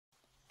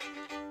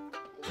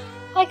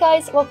Hi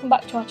guys, welcome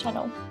back to our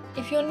channel.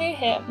 If you're new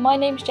here, my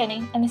name's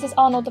Jenny and this is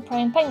Arnold the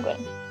Praying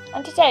Penguin,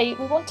 and today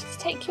we wanted to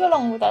take you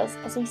along with us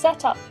as we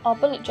set up our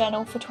bullet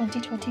journal for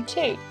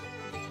 2022.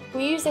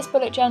 We use this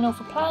bullet journal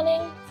for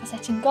planning, for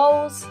setting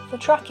goals, for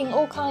tracking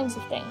all kinds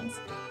of things,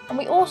 and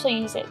we also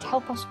use it to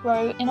help us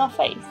grow in our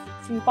faith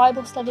through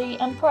Bible study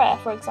and prayer,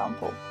 for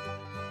example.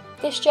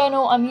 This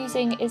journal I'm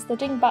using is the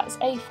Dingbats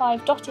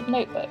A5 dotted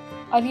notebook.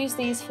 I've used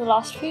these for the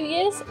last few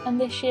years,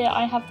 and this year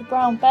I have the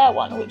brown bear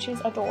one, which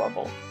is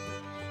adorable.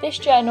 This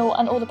journal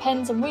and all the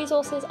pens and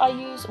resources I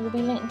use will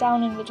be linked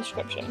down in the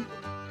description.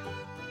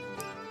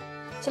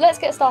 So let's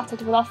get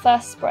started with our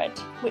first spread,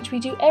 which we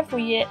do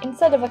every year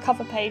instead of a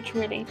cover page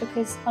really,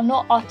 because I'm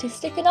not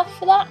artistic enough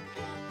for that,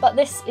 but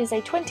this is a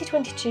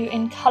 2022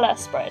 in colour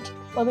spread,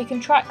 where we can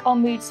track our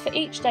moods for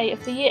each day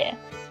of the year.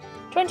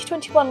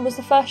 2021 was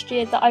the first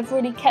year that I've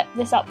really kept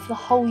this up for the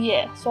whole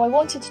year, so I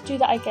wanted to do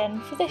that again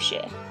for this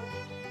year.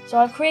 So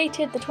I've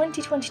created the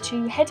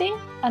 2022 heading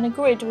and a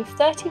grid with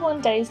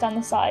 31 days down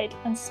the side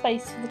and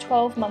space for the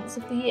 12 months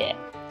of the year.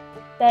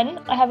 Then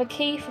I have a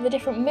key for the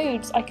different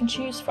moods I can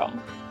choose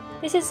from.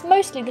 This is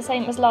mostly the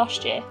same as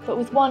last year, but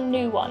with one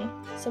new one.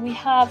 So we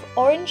have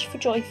orange for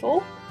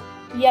joyful,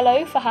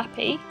 yellow for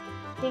happy,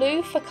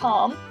 blue for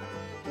calm,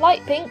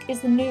 light pink is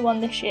the new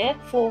one this year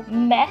for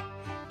meh,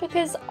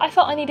 because I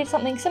felt I needed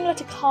something similar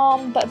to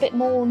calm but a bit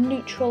more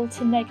neutral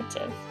to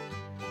negative.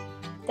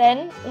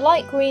 Then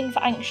light green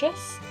for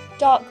anxious,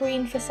 dark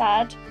green for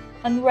sad,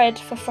 and red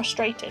for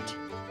frustrated.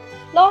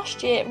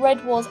 Last year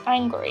red was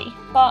angry,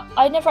 but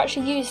I never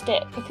actually used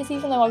it because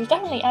even though I was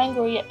definitely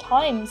angry at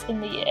times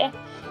in the year,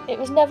 it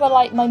was never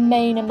like my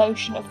main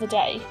emotion of the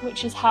day,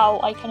 which is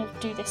how I kind of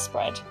do this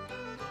spread.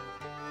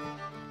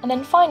 And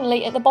then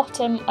finally at the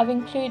bottom I've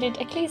included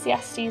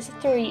Ecclesiastes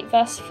 3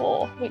 verse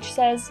 4, which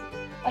says,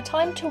 "A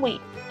time to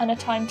weep and a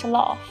time to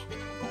laugh,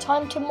 a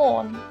time to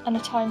mourn and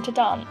a time to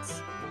dance,"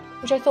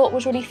 which I thought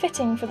was really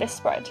fitting for this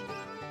spread.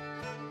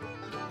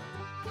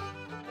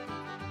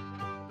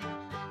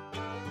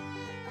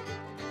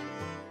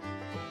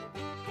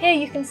 Here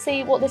you can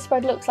see what this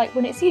spread looks like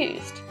when it's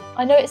used.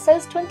 I know it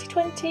says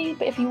 2020,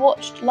 but if you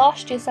watched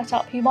last year's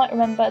setup you might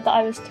remember that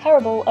I was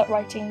terrible at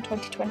writing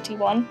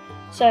 2021,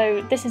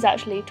 so this is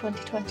actually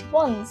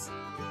 2021's.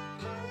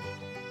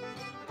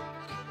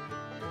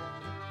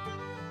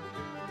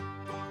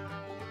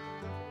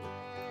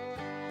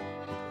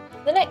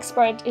 The next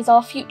spread is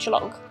our future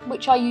log,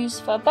 which I use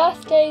for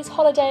birthdays,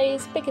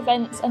 holidays, big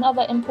events and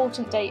other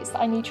important dates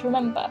that I need to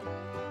remember.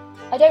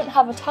 I don't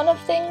have a ton of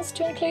things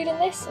to include in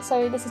this,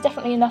 so this is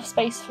definitely enough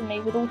space for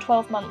me with all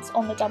 12 months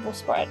on the double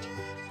spread.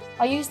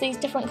 I use these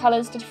different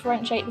colours to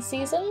differentiate the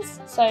seasons,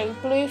 so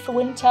blue for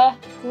winter,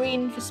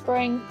 green for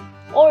spring,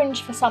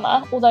 orange for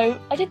summer, although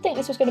I did think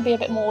this was going to be a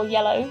bit more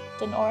yellow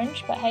than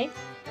orange, but hey,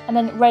 and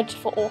then red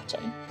for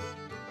autumn.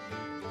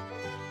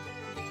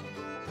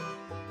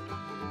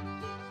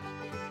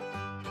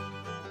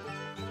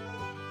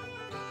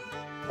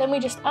 Then we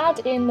just add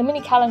in the mini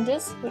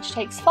calendars, which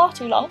takes far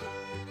too long.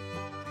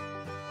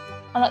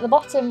 And at the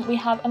bottom we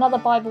have another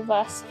Bible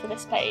verse for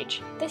this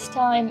page. This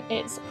time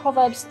it's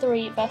Proverbs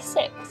 3 verse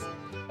 6.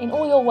 "In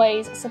all your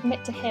ways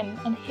submit to him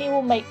and he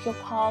will make your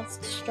paths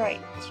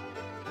straight."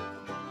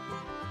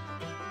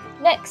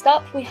 Next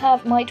up we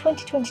have my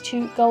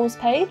 2022 goals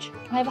page.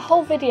 I have a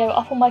whole video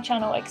up on my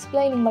channel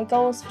explaining my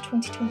goals for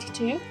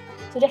 2022,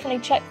 so definitely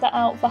check that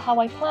out for how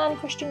I plan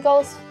Christian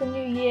goals for the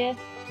new year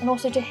and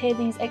also to hear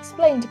these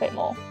explained a bit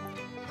more.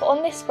 But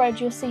on this spread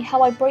you'll see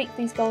how I break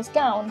these goals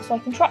down so I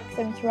can track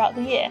them throughout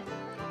the year.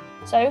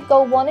 So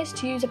goal 1 is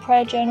to use a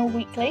prayer journal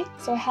weekly,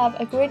 so I have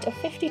a grid of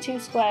 52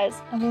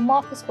 squares and will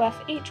mark a square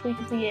for each week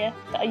of the year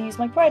that I use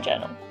my prayer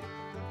journal.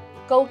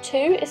 Goal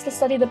 2 is to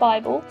study the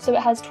Bible, so it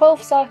has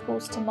 12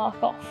 circles to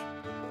mark off.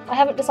 I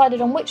haven't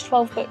decided on which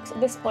 12 books at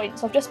this point,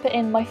 so I've just put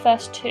in my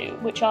first 2,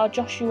 which are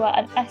Joshua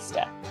and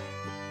Esther.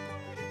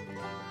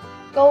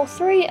 Goal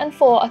 3 and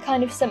 4 are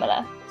kind of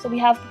similar, so we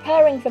have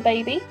preparing for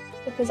baby,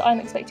 because I'm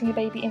expecting a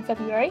baby in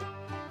February,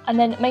 and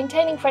then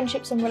maintaining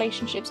friendships and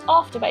relationships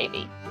after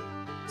baby.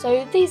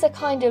 So these are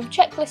kind of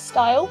checklist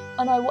style,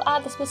 and I will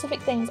add the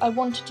specific things I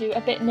want to do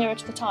a bit nearer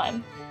to the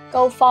time.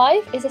 Goal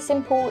 5 is a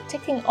simple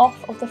ticking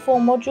off of the 4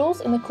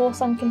 modules in the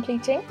course I'm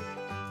completing.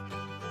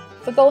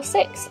 For goal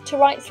 6, to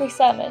write 3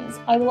 sermons,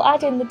 I will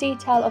add in the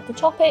detail of the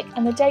topic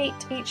and the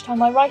date each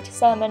time I write a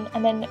sermon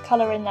and then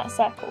colour in that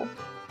circle.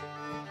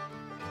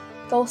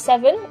 Goal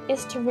 7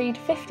 is to read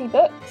 50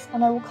 books,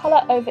 and I will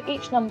colour over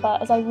each number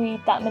as I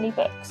read that many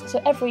books. So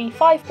every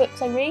 5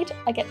 books I read,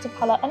 I get to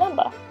colour a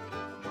number.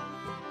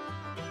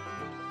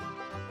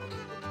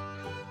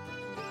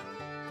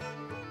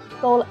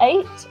 Goal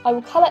 8, I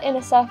will colour in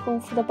a circle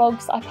for the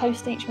blogs that I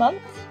post each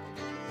month.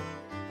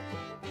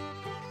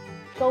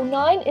 Goal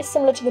 9 is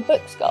similar to the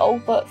books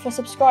goal, but for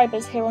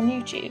subscribers here on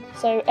YouTube.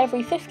 So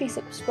every 50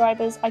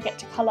 subscribers I get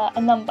to colour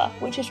a number,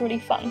 which is really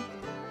fun.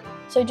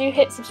 So do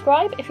hit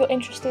subscribe if you're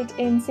interested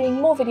in seeing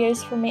more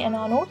videos from me and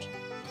Arnold.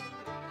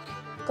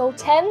 Goal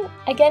 10,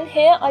 again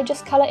here I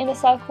just colour in a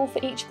circle for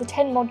each of the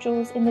 10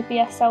 modules in the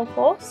BSL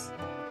course.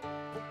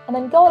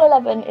 And then goal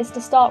 11 is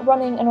to start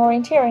running and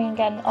orienteering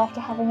again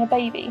after having a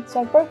baby. So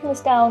I've broken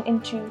this down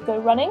into go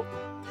running,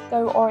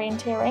 go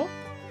orienteering,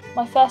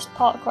 my first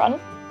park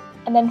run,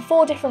 and then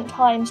 4 different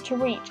times to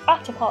reach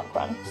at a park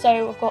run.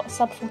 So I've got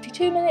sub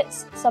 42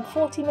 minutes, sub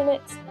 40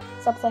 minutes,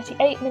 sub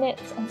 38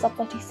 minutes, and sub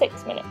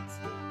 36 minutes.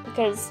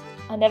 Because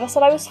I never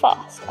said I was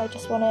fast, I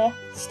just want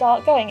to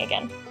start going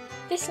again.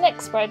 This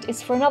next spread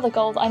is for another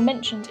goal that I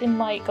mentioned in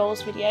my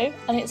goals video,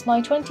 and it's my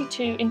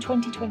 22 in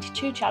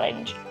 2022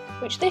 challenge,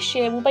 which this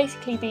year will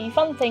basically be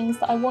fun things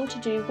that I want to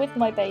do with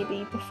my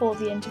baby before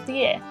the end of the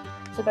year.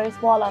 So both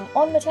while I'm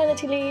on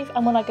maternity leave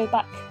and when I go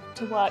back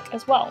to work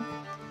as well.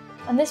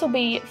 And this will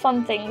be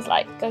fun things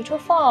like go to a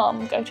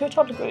farm, go to a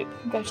toddler group,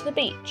 go to the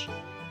beach.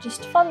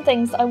 Just fun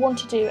things that I want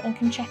to do and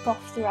can check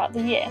off throughout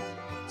the year.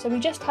 So we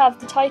just have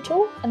the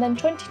title and then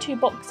 22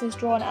 boxes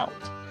drawn out.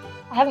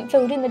 I haven't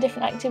filled in the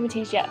different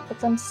activities yet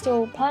because I'm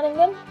still planning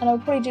them, and I'll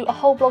probably do a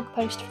whole blog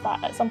post for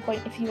that at some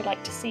point if you would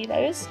like to see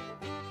those.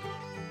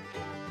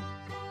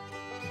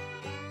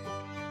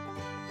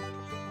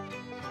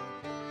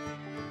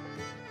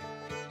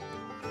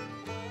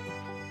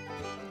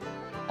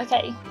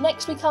 Okay,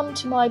 next we come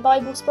to my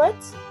Bible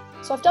spreads.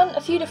 So I've done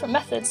a few different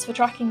methods for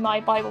tracking my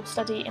Bible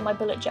study in my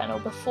bullet journal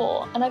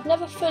before, and I've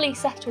never fully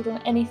settled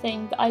on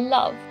anything that I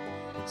love.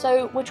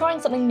 So we're trying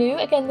something new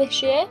again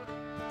this year.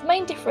 The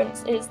main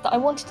difference is that I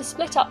wanted to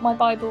split up my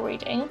Bible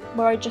reading,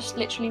 where I just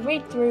literally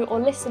read through or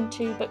listen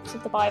to books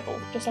of the Bible,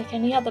 just like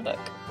any other book.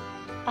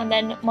 And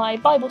then my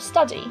Bible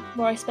study,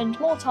 where I spend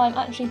more time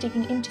actually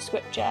digging into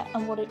scripture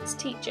and what it's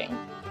teaching.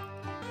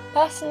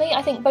 Personally,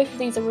 I think both of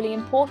these are really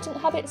important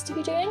habits to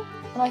be doing,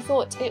 and I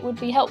thought it would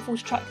be helpful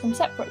to track them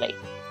separately.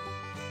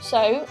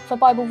 So, for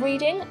Bible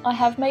reading, I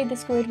have made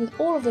this grid with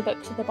all of the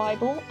books of the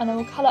Bible, and I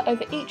will colour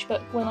over each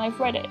book when I've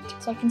read it,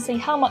 so I can see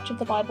how much of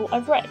the Bible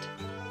I've read.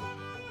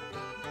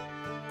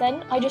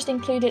 Then I just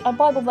included a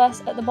Bible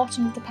verse at the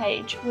bottom of the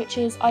page, which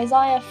is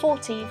Isaiah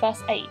 40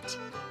 verse 8.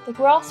 The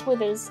grass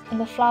withers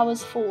and the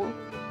flowers fall,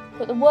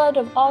 but the word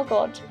of our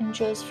God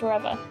endures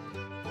forever.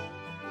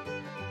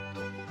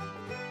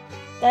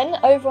 Then,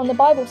 over on the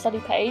Bible study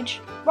page,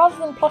 rather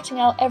than plotting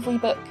out every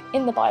book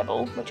in the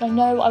Bible, which I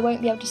know I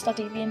won't be able to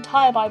study the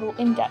entire Bible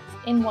in depth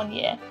in 1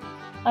 year,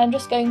 I'm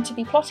just going to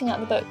be plotting out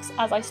the books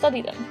as I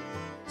study them.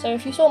 So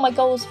if you saw my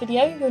goals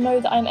video, you'll know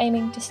that I'm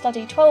aiming to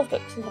study 12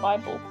 books of the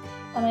Bible,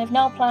 and I have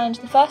now planned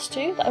the first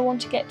 2 that I want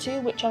to get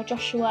to, which are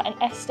Joshua and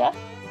Esther.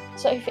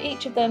 So for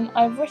each of them,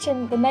 I've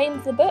written the name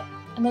of the book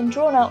and then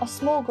drawn out a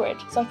small grid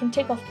so I can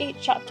tick off each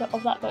chapter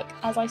of that book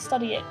as I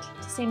study it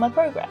to see my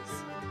progress.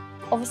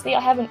 Obviously I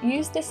haven't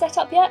used this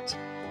setup yet,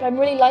 but I'm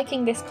really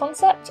liking this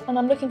concept and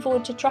I'm looking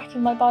forward to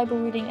tracking my Bible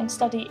reading and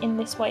study in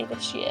this way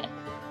this year.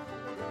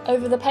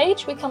 Over the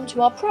page we come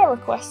to our prayer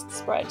requests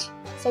spread.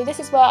 So this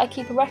is where I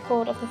keep a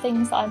record of the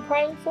things that I'm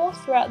praying for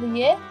throughout the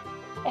year.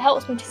 It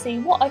helps me to see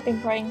what I've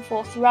been praying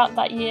for throughout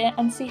that year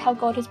and see how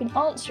God has been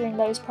answering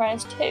those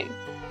prayers too.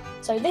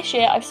 So this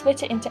year I've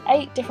split it into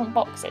 8 different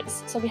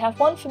boxes. So we have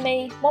 1 for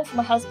me, 1 for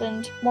my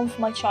husband, 1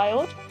 for my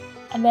child,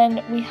 and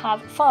then we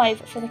have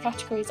 5 for the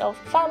categories of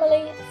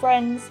family,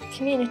 friends,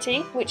 community,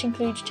 which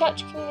includes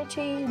church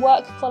community,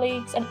 work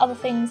colleagues and other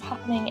things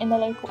happening in the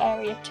local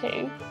area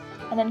too,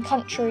 and then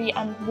country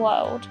and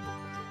world.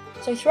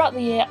 So throughout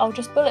the year I'll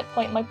just bullet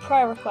point my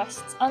prayer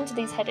requests under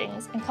these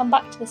headings and come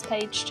back to this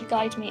page to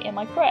guide me in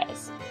my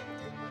prayers.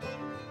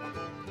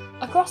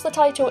 Across the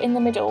title in the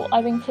middle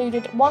I've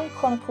included 1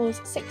 Chronicles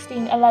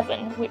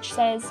 16:11, which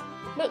says,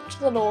 "Look to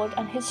the Lord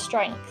and his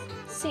strength,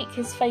 seek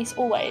his face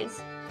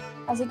always,"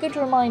 as a good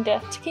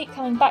reminder to keep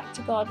coming back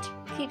to God,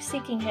 keep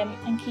seeking him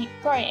and keep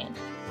praying.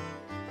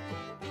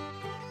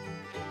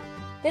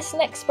 This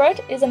next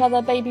spread is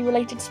another baby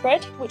related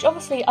spread, which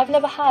obviously I've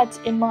never had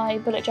in my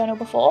bullet journal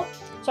before,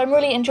 so I'm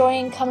really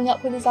enjoying coming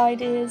up with these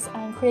ideas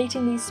and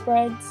creating these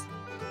spreads.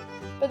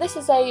 But this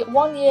is a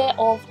 1 year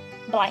of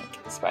blank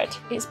spread.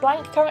 It's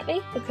blank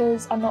currently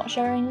because I'm not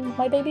sharing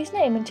my baby's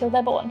name until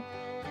they're born.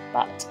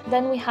 But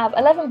then we have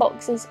 11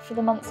 boxes for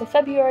the months of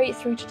February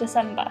through to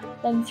December.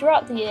 Then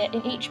throughout the year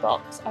in each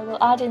box I will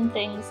add in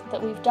things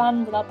that we've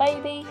done with our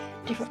baby,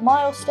 different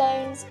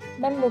milestones,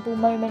 memorable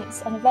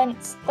moments and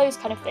events, those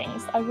kind of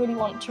things that I really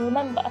want to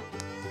remember.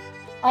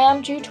 I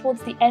am due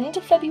towards the end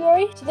of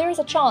February, so there is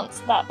a chance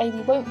that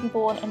baby won't be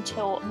born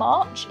until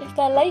March if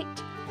they're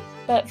late,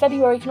 but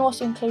February can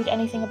also include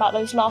anything about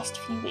those last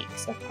few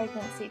weeks of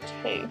pregnancy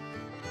too.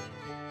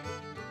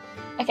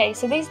 Okay,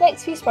 so these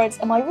next few spreads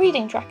are my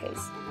reading trackers.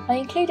 I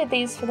included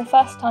these for the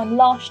first time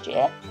last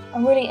year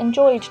and really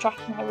enjoyed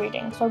tracking my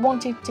reading, so I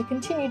wanted to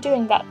continue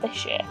doing that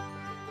this year.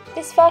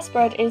 This first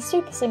spread is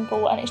super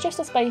simple and it's just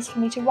a space for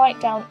me to write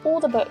down all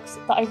the books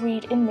that I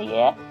read in the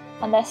year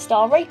and their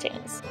star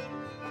ratings.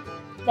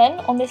 Then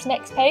on this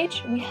next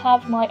page we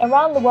have my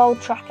Around the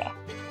World tracker.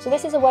 So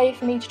this is a way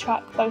for me to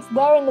track both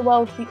where in the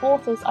world the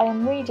authors I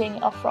am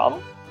reading are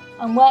from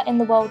and where in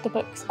the world the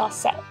books are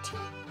set,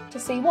 to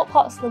see what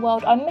parts of the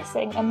world I'm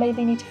missing and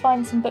maybe need to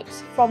find some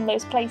books from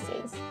those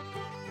places.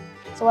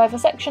 So I have a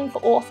section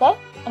for author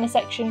and a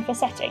section for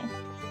setting.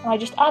 and I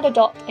just add a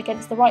dot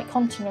against the right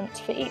continent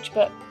for each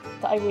book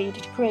that I read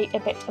to create a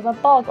bit of a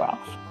bar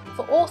graph.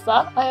 For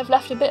author, I have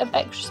left a bit of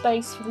extra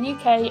space for the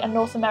UK and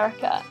North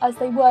America, as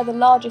they were the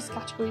largest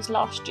categories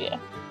last year.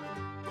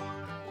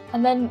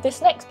 And then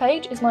this next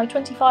page is my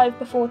 25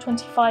 before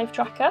 25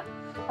 tracker.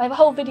 I have a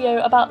whole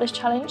video about this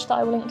challenge that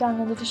I will link down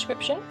in the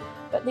description,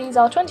 but these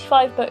are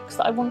 25 books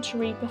that I want to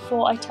read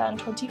before I turn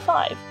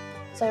 25.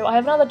 So I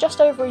have another just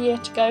over a year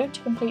to go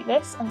to complete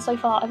this, and so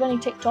far I've only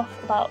ticked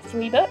off about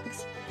 3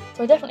 books,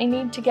 so I definitely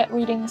need to get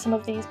reading some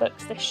of these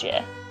books this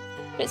year.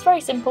 But it's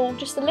very simple,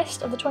 just a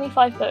list of the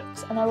 25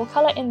 books, and I will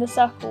colour in the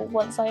circle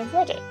once I have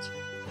read it.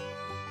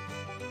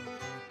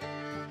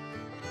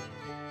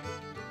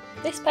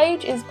 This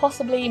page is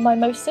possibly my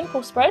most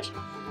simple spread,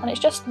 and it's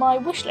just my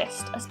wish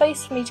list, a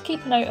space for me to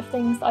keep a note of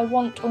things that I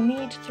want or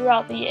need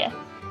throughout the year,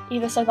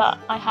 either so that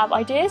I have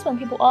ideas when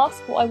people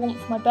ask what I want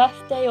for my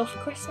birthday or for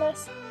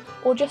Christmas,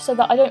 or just so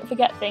that I don't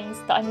forget things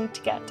that I need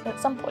to get at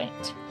some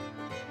point.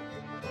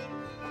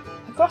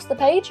 Across the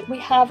page we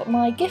have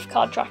my gift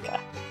card tracker.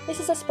 This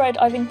is a spread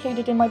I've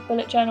included in my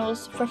bullet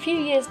journals for a few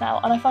years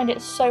now, and I find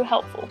it so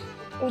helpful.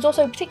 It was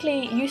also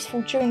particularly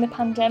useful during the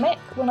pandemic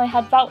when I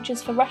had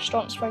vouchers for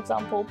restaurants, for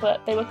example,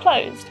 but they were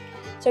closed.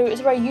 So it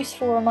was a very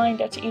useful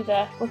reminder to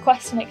either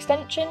request an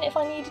extension if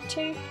I needed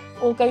to,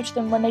 or go to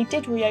them when they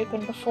did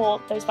reopen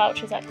before those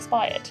vouchers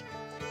expired.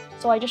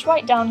 So I just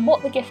write down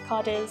what the gift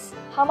card is,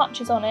 how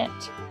much is on it,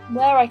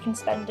 where I can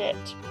spend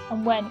it,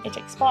 and when it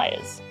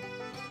expires.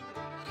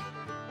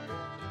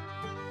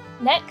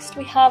 Next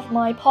we have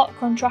my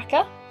parkrun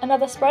tracker,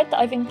 another spread that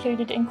I've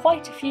included in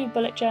quite a few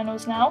bullet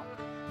journals now,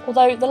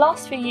 although the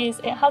last few years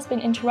it has been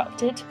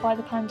interrupted by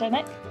the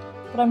pandemic,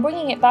 but I'm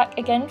bringing it back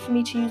again for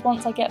me to use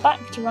once I get back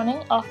to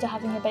running after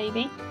having a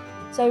baby.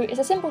 So it's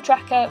a simple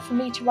tracker for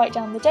me to write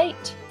down the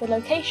date, the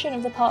location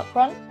of the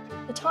parkrun,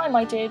 the time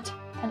I did,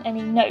 and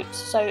any notes,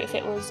 so if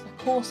it was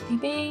a course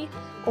PB,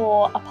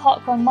 or a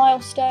parkrun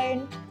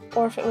milestone,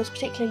 or if it was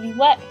particularly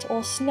wet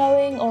or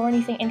snowing or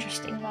anything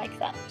interesting like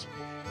that.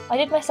 I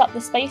did mess up the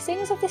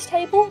spacings of this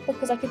table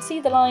because I could see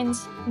the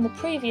lines from the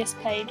previous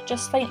page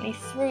just faintly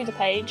through the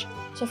page,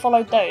 so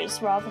followed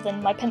those rather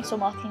than my pencil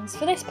markings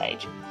for this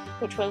page,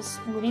 which was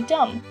really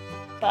dumb.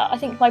 But I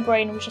think my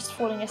brain was just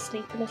falling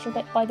asleep a little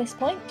bit by this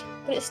point,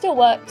 but it still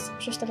works,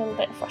 just a little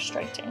bit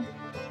frustrating.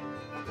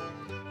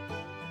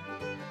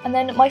 And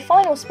then my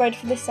final spread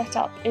for this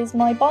setup is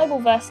my Bible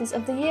Verses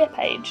of the Year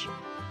page.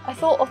 I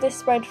thought of this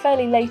spread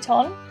fairly late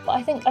on, but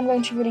I think I'm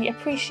going to really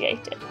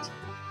appreciate it.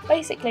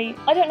 Basically,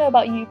 I don't know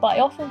about you, but I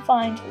often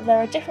find that there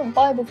are different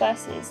Bible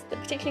verses that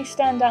particularly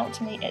stand out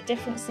to me at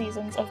different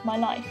seasons of my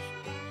life.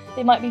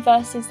 They might be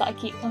verses that I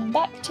keep coming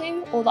back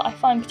to, or that I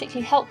find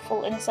particularly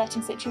helpful in a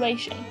certain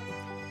situation.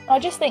 And I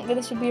just think that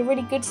this would be a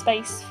really good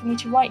space for me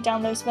to write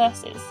down those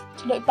verses,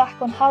 to look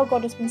back on how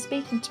God has been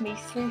speaking to me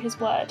through His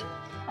Word,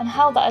 and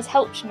how that has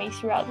helped me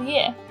throughout the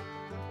year.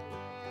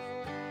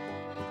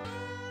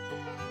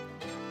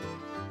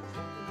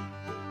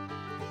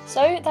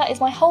 So that is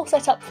my whole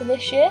setup for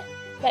this year.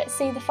 Let's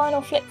see the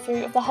final flip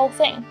through of the whole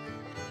thing.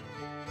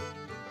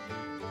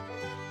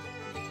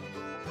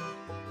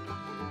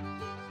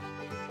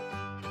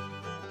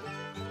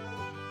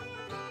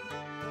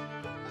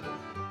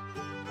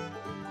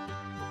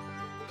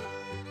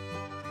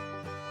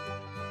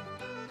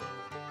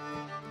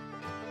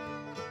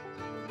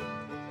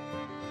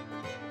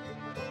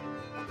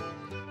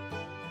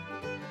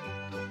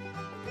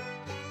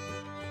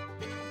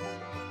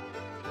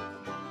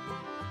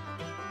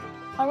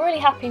 I'm really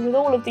happy with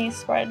all of these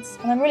spreads,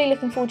 and I'm really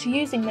looking forward to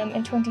using them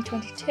in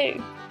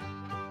 2022.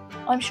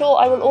 I'm sure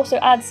I will also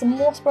add some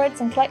more spreads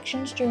and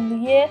collections during the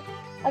year.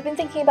 I've been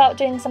thinking about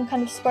doing some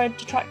kind of spread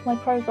to track my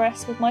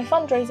progress with my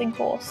fundraising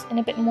course in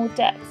a bit more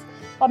depth,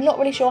 but I'm not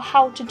really sure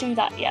how to do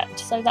that yet,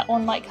 so that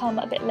one might come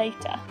a bit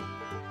later.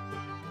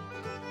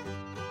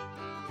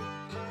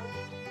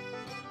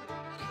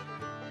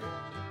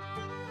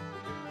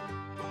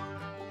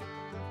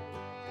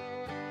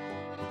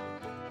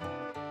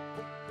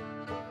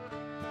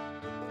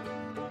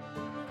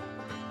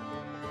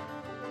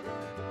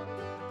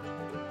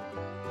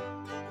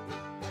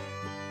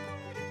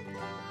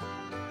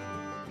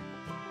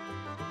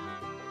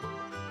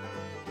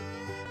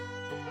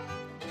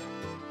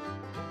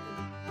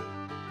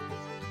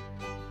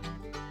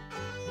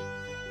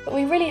 But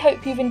we really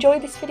hope you've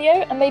enjoyed this video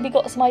and maybe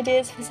got some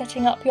ideas for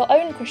setting up your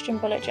own Christian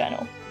bullet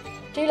journal.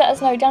 Do let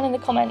us know down in the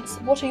comments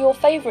what are your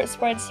favourite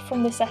spreads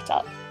from this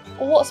setup,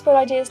 or what spread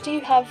ideas do you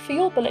have for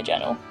your bullet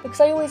journal, because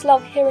I always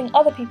love hearing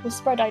other people's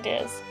spread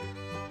ideas.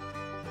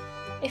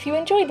 If you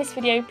enjoyed this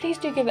video, please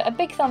do give it a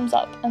big thumbs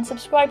up and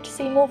subscribe to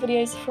see more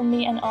videos from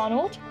me and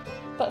Arnold.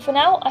 But for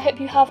now, I hope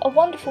you have a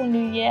wonderful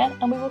new year,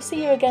 and we will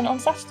see you again on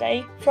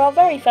Saturday for our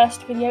very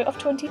first video of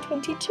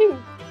 2022.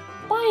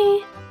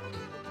 Bye!